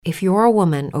If you're a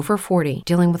woman over 40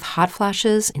 dealing with hot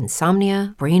flashes,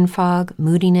 insomnia, brain fog,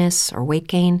 moodiness, or weight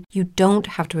gain, you don't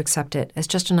have to accept it as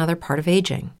just another part of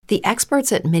aging. The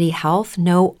experts at MIDI Health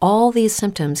know all these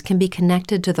symptoms can be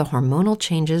connected to the hormonal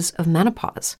changes of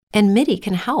menopause. And MIDI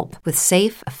can help with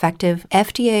safe, effective,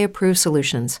 FDA-approved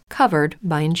solutions covered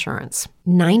by insurance.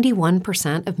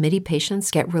 91% of MIDI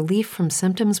patients get relief from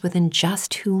symptoms within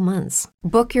just 2 months.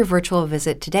 Book your virtual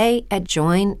visit today at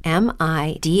joinmidi.com.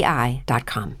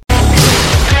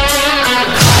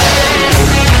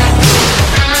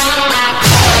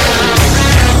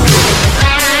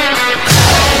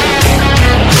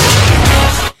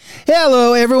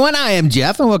 Hello, everyone. I am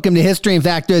Jeff, and welcome to History and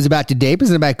Factoids About Today,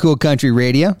 presented by Cool Country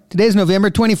Radio. Today's November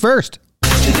 21st. Do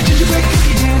the gingerbread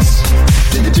cookie dance.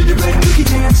 Do the gingerbread cookie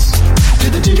dance. Do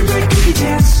the gingerbread cookie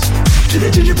dance. Do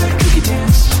the gingerbread cookie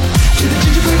dance. Do the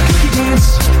gingerbread cookie dance.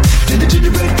 Do the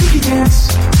gingerbread cookie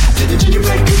dance. Do the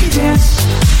gingerbread cookie dance.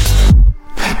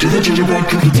 Do the gingerbread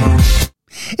cookie dance.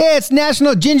 It's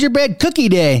National Gingerbread Cookie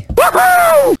Day.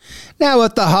 Woohoo! Now,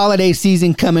 with the holiday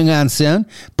season coming on soon,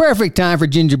 perfect time for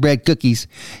gingerbread cookies.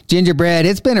 Gingerbread,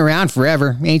 it's been around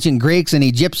forever. Ancient Greeks and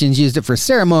Egyptians used it for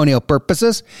ceremonial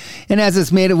purposes. And as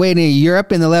it's made its way to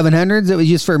Europe in the 1100s, it was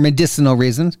used for medicinal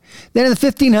reasons. Then in the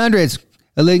 1500s,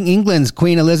 England's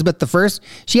Queen Elizabeth I,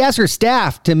 she asked her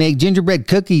staff to make gingerbread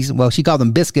cookies. Well, she called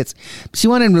them biscuits. She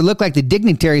wanted them to look like the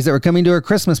dignitaries that were coming to her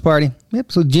Christmas party.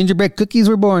 Yep, so gingerbread cookies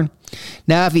were born.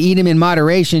 Now, if you eat them in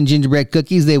moderation, gingerbread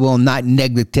cookies, they will not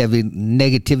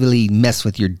negatively mess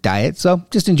with your diet. So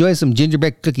just enjoy some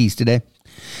gingerbread cookies today.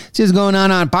 This is going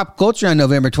on pop culture on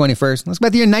November 21st. Let's go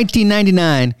back to the year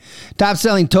 1999.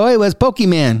 Top-selling toy was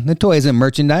Pokemon. The toy isn't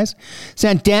merchandise.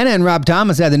 Santana and Rob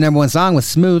Thomas had the number one song with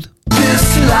Smooth.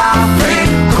 This life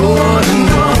ain't good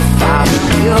enough. I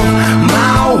give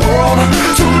my world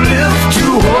to lift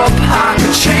you up. I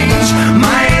could change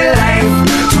my life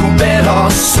to better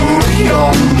suit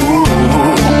your mood.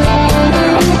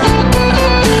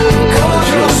 'Cause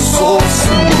you're so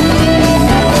smooth.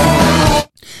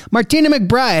 Martina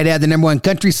McBride had the number one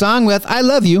country song with I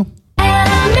Love You. And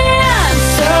I'm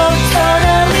so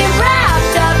totally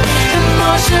wrapped up,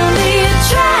 emotionally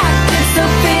attracted, so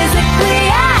physically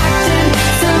acting,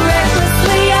 so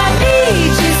recklessly I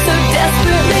need you, so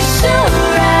desperately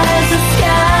sure as the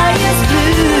sky is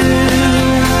blue.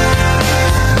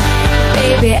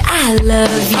 Baby, I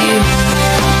love you.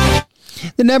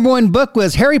 The number one book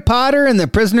was Harry Potter and the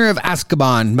Prisoner of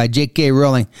Azkaban by J.K.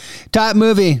 Rowling. Top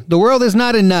movie, The World Is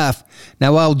Not Enough.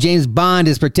 Now, while James Bond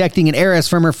is protecting an heiress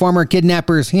from her former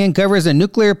kidnappers, he uncovers a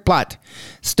nuclear plot.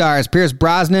 Stars Pierce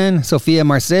Brosnan, Sophia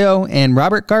Marceau, and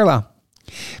Robert Carlyle.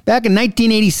 Back in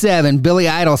 1987, Billy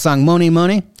Idol song Money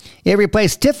Money. It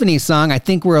replaced Tiffany's song I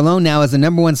Think We're Alone Now as the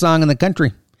number one song in the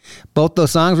country. Both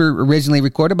those songs were originally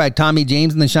recorded by Tommy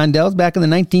James and the Shondells back in the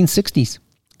 1960s.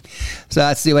 So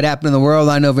let's see what happened in the world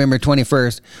on November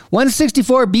 21st.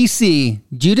 164 BC,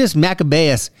 Judas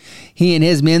Maccabeus. He and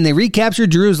his men, they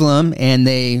recaptured Jerusalem and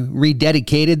they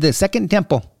rededicated the Second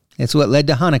Temple. That's what led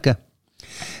to Hanukkah.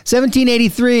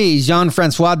 1783,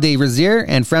 Jean-Francois de Rosier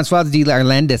and Francois de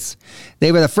l'Arlandis.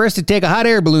 They were the first to take a hot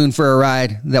air balloon for a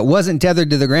ride that wasn't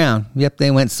tethered to the ground. Yep,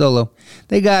 they went solo.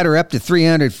 They got her up to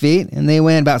 300 feet and they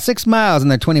went about 6 miles in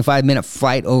their 25-minute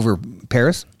flight over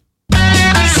Paris.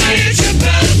 It's your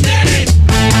birthday. It's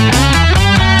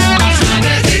my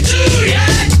birthday too, yeah.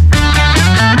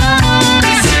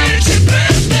 It's your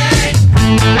birthday.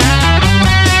 We're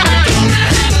gonna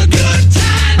have a good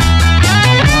time.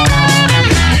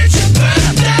 It's your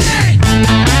birthday.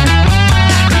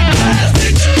 Happy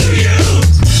birthday to you.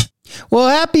 Well,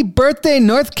 happy birthday,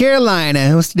 North Carolina.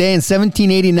 It was today in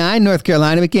 1789. North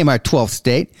Carolina became our 12th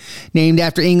state, named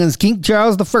after England's King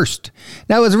Charles I.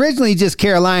 Now, it was originally just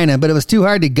Carolina, but it was too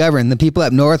hard to govern. The people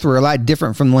up north were a lot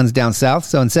different from the ones down south.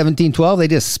 So in 1712, they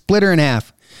just split her in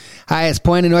half. Highest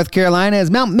point in North Carolina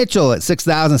is Mount Mitchell at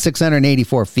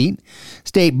 6,684 feet.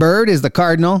 State bird is the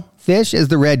cardinal. Fish is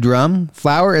the red drum.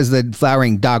 Flower is the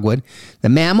flowering dogwood. The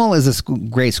mammal is the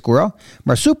gray squirrel.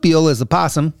 Marsupial is the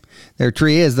possum. Their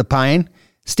tree is the pine.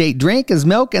 State drink is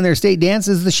milk, and their state dance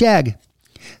is the shag.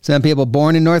 Some people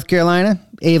born in North Carolina: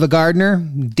 Ava Gardner,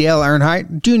 Dale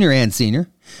Earnhardt, Jr. and Sr.,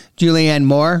 Julianne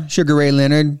Moore, Sugar Ray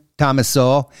Leonard, Thomas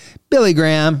Sowell, Billy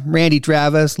Graham, Randy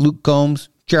Travis, Luke Combs,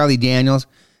 Charlie Daniels,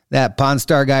 that Pawn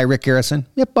Star guy Rick Harrison.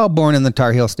 Yep, all born in the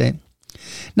Tar Heel State.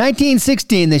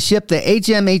 1916, the ship, the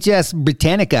HMHS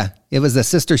Britannica. It was the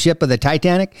sister ship of the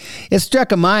Titanic. It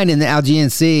struck a mine in the Aegean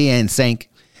Sea and sank.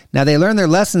 Now, they learned their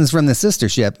lessons from the sister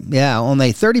ship. Yeah,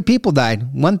 only 30 people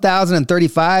died.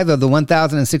 1,035 of the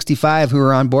 1,065 who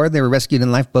were on board, they were rescued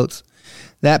in lifeboats.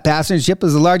 That passenger ship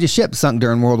was the largest ship sunk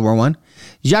during World War I.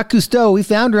 Jacques Cousteau, we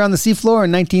found her on the seafloor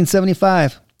in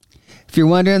 1975. If you're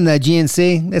wondering, the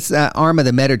GNC, it's an arm of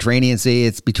the Mediterranean Sea.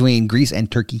 It's between Greece and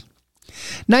Turkey.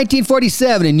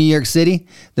 1947 in New York City,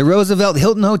 the Roosevelt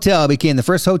Hilton Hotel became the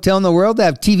first hotel in the world to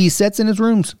have TV sets in its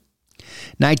rooms.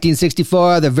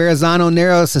 1964, the Verrazano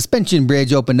Narrow Suspension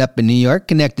Bridge opened up in New York,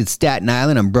 connected Staten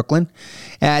Island and Brooklyn.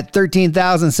 At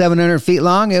 13,700 feet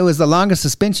long, it was the longest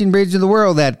suspension bridge in the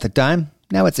world at the time.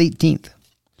 Now it's 18th.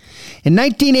 In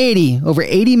 1980, over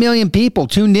 80 million people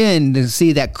tuned in to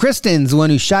see that Kristen's the one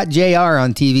who shot JR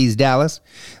on TV's Dallas.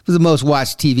 It was the most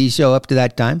watched TV show up to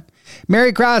that time.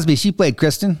 Mary Crosby, she played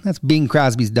Kristen. That's Bing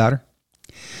Crosby's daughter.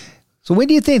 So when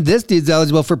do you think this dude's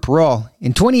eligible for parole?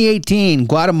 In 2018,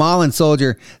 Guatemalan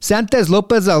soldier Santos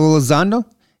Lopez Elizondo,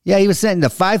 he was sentenced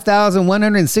to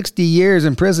 5,160 years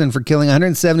in prison for killing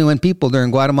 171 people during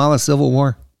Guatemala's Civil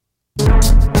War.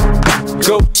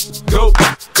 Go, go,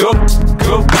 go,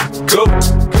 go, go,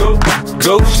 go,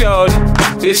 go, shorty.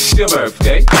 It's your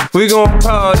birthday. We gon'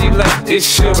 party like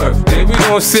it's your birthday. We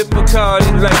gon' sip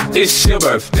Bacardi like it's your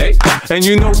birthday. And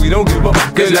you know we don't give up,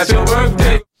 cause that's your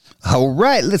birthday. All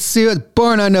right, let's see who's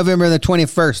born on November the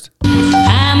 21st.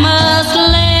 I must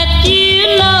let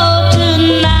you know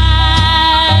tonight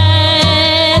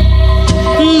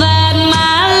that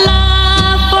my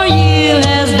love for you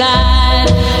has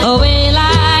died away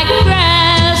like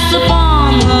grass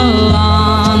upon the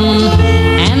lawn.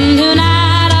 And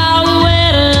tonight I'll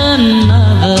wed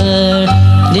another,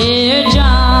 dear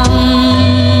John.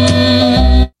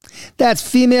 That's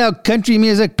female country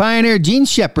music pioneer Jean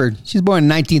Shepard. She's born in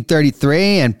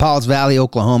 1933 in Pauls Valley,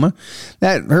 Oklahoma.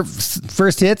 That her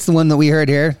first hit's the one that we heard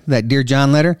here, that Dear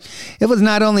John letter. It was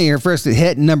not only her first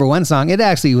hit and number one song, it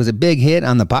actually was a big hit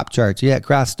on the pop charts. Yeah, it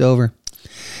crossed over.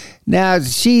 Now,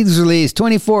 she's released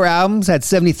 24 albums, had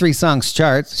 73 songs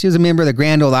charts. She was a member of the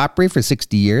Grand Ole Opry for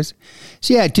 60 years.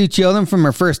 She had 2 children from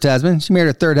her first husband. She married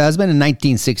her third husband in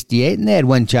 1968, and they had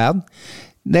 1 child.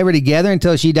 They were together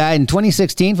until she died in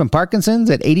 2016 from Parkinson's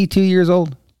at 82 years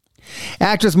old.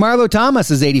 Actress Marlo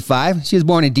Thomas is 85. She was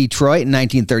born in Detroit in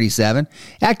 1937.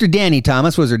 Actor Danny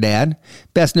Thomas was her dad,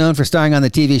 best known for starring on the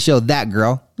TV show That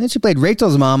Girl. Then she played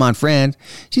Rachel's mom on Friends.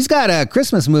 She's got a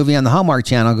Christmas movie on the Hallmark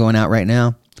Channel going out right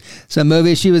now. Some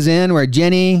movies she was in were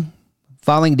Jenny,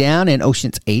 Falling Down, and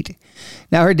Ocean's 8.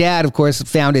 Now, her dad, of course,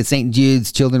 founded St.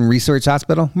 Jude's Children's Research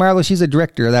Hospital. Marlo, she's a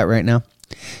director of that right now.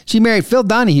 She married Phil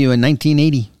Donahue in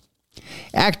 1980.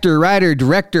 Actor, writer,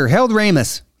 director Harold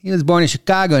Ramis. He was born in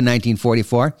Chicago in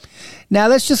 1944. Now,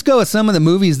 let's just go with some of the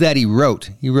movies that he wrote.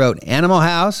 He wrote Animal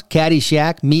House,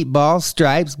 Caddyshack, Meatballs,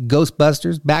 Stripes,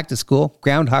 Ghostbusters, Back to School,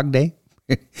 Groundhog Day.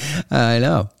 I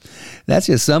know. That's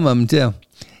just some of them, too.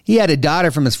 He had a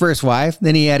daughter from his first wife.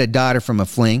 Then he had a daughter from a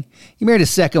fling. He married his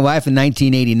second wife in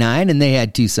 1989, and they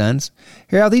had 2 sons.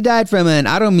 Harold, he died from an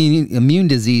autoimmune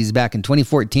disease back in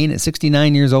 2014 at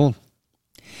 69 years old.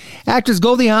 Actress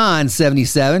Goldie Hawn,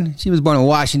 77. She was born in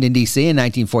Washington, D.C. in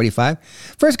 1945.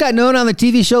 First got known on the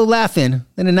TV show Laugh-In.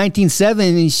 Then in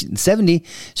 1970,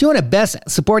 she won a Best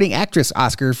Supporting Actress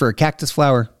Oscar for Cactus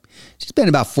Flower. She's been in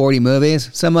about 40 movies.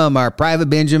 Some of them are Private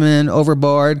Benjamin,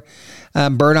 Overboard,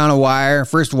 Bird on a Wire,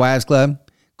 First Wives Club.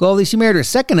 Goldie, she married her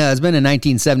second husband in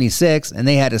 1976, and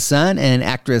they had a son and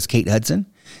actress Kate Hudson.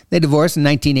 They divorced in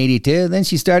 1982. Then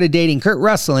she started dating Kurt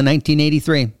Russell in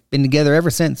 1983. Been together ever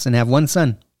since and have 1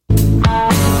 son.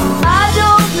 I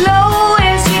don't know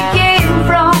where she came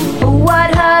from or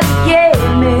what her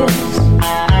game is.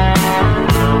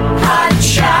 Hot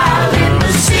child in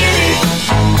the city.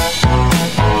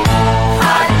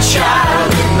 Hot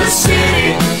child in the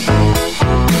city.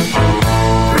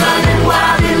 Running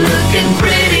wild and looking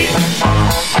pretty.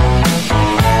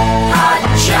 Hot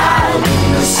child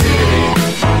in the city.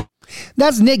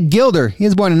 That's Nick Gilder. He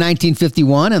was born in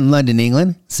 1951 in London,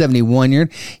 England, 71 year.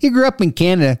 He grew up in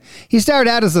Canada. He started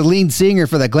out as the lead singer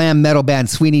for the glam metal band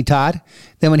Sweeney Todd.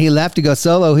 Then when he left to go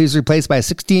solo, he was replaced by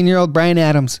 16-year-old Bryan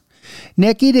Adams.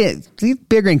 Nick, he's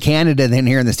bigger in Canada than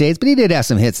here in the States, but he did have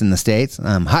some hits in the States.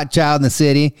 Hot Child in the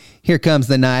City, Here Comes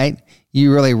the Night,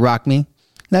 You Really Rock Me.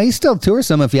 Now, he still tours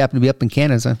some if you happen to be up in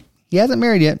Canada, so he hasn't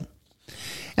married yet.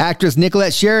 Actress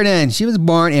Nicolette Sheridan. She was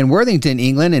born in Worthington,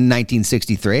 England in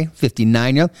 1963,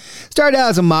 59-year-old. Started out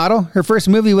as a model. Her first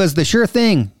movie was The Sure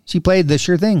Thing. She played The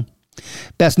Sure Thing.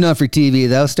 Best known for TV,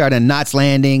 though. Starred in Knots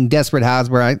Landing, Desperate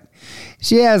Housewives.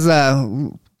 She has,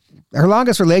 her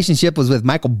longest relationship was with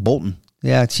Michael Bolton.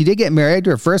 Yeah, she did get married to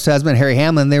her first husband, Harry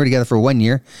Hamlin. They were together for 1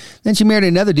 year. Then she married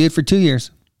another dude for 2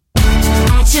 years.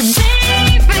 At your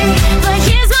baby, but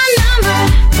here's my number,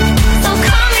 so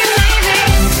call me maybe.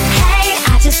 Hey,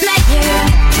 I just met you,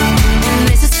 and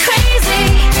this is crazy,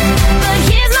 but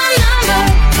here's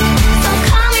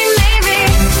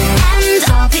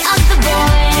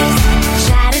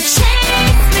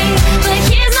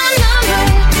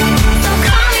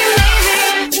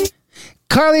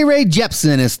Carly Rae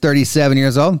Jepsen is 37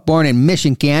 years old, born in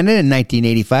Mission, Canada in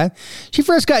 1985. She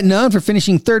first got known for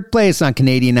finishing third place on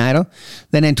Canadian Idol.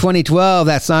 Then in 2012,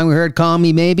 that song we heard, Call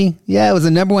Me Maybe, it was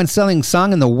the number one selling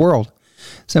song in the world.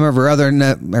 Some of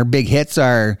her big hits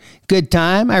are Good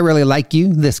Time, I Really Like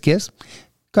You, This Kiss.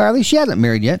 Carly, she hasn't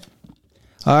married yet.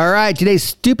 All right, today's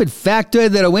stupid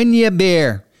factoid that'll win you a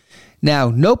beer. Now,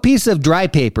 no piece of dry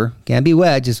paper, can't be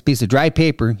wet, just a piece of dry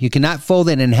paper. You cannot fold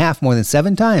it in half more than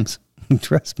 7 times.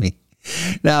 Trust me.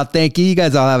 Now, thank you. You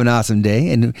guys all have an awesome day.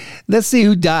 And let's see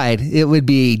who died. It would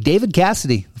be David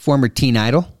Cassidy, former teen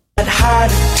idol. I'd hide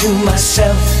it to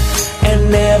myself and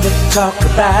never talk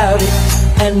about it.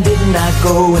 And didn't I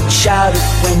go and shout it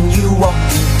when you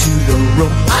walked into the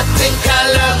room? I think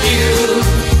I love you.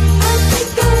 I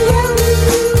think I love you.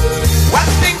 I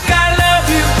think I love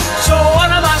you. So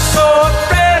what am I so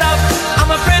afraid of?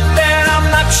 I'm afraid that I'm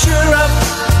not sure of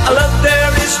a love there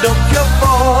is no cure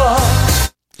for.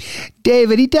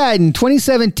 David, he died in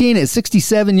 2017 at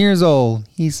 67 years old.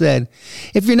 He said,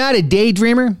 if you're not a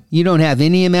daydreamer, you don't have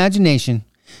any imagination.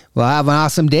 Well, have an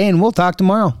awesome day, and we'll talk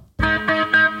tomorrow.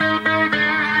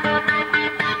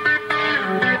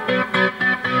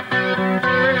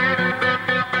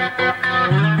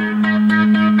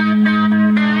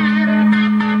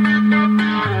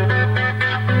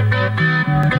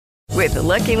 With the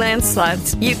Lucky Land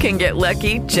Slots, you can get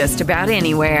lucky just about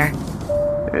anywhere.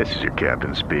 This is your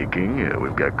captain speaking.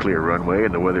 We've got clear runway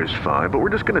and the weather's fine, but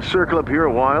we're just going to circle up here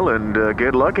a while and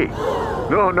get lucky.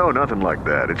 No, nothing like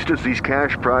that. It's just these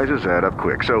cash prizes add up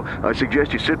quick. So I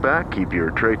suggest you sit back, keep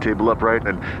your tray table upright,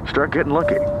 and start getting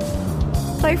lucky.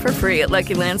 Play for free at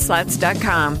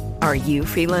LuckyLandSlots.com. Are you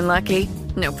feeling lucky?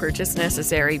 No purchase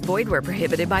necessary. Void where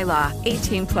prohibited by law.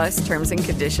 18+ terms and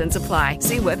conditions apply.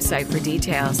 See website for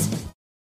details.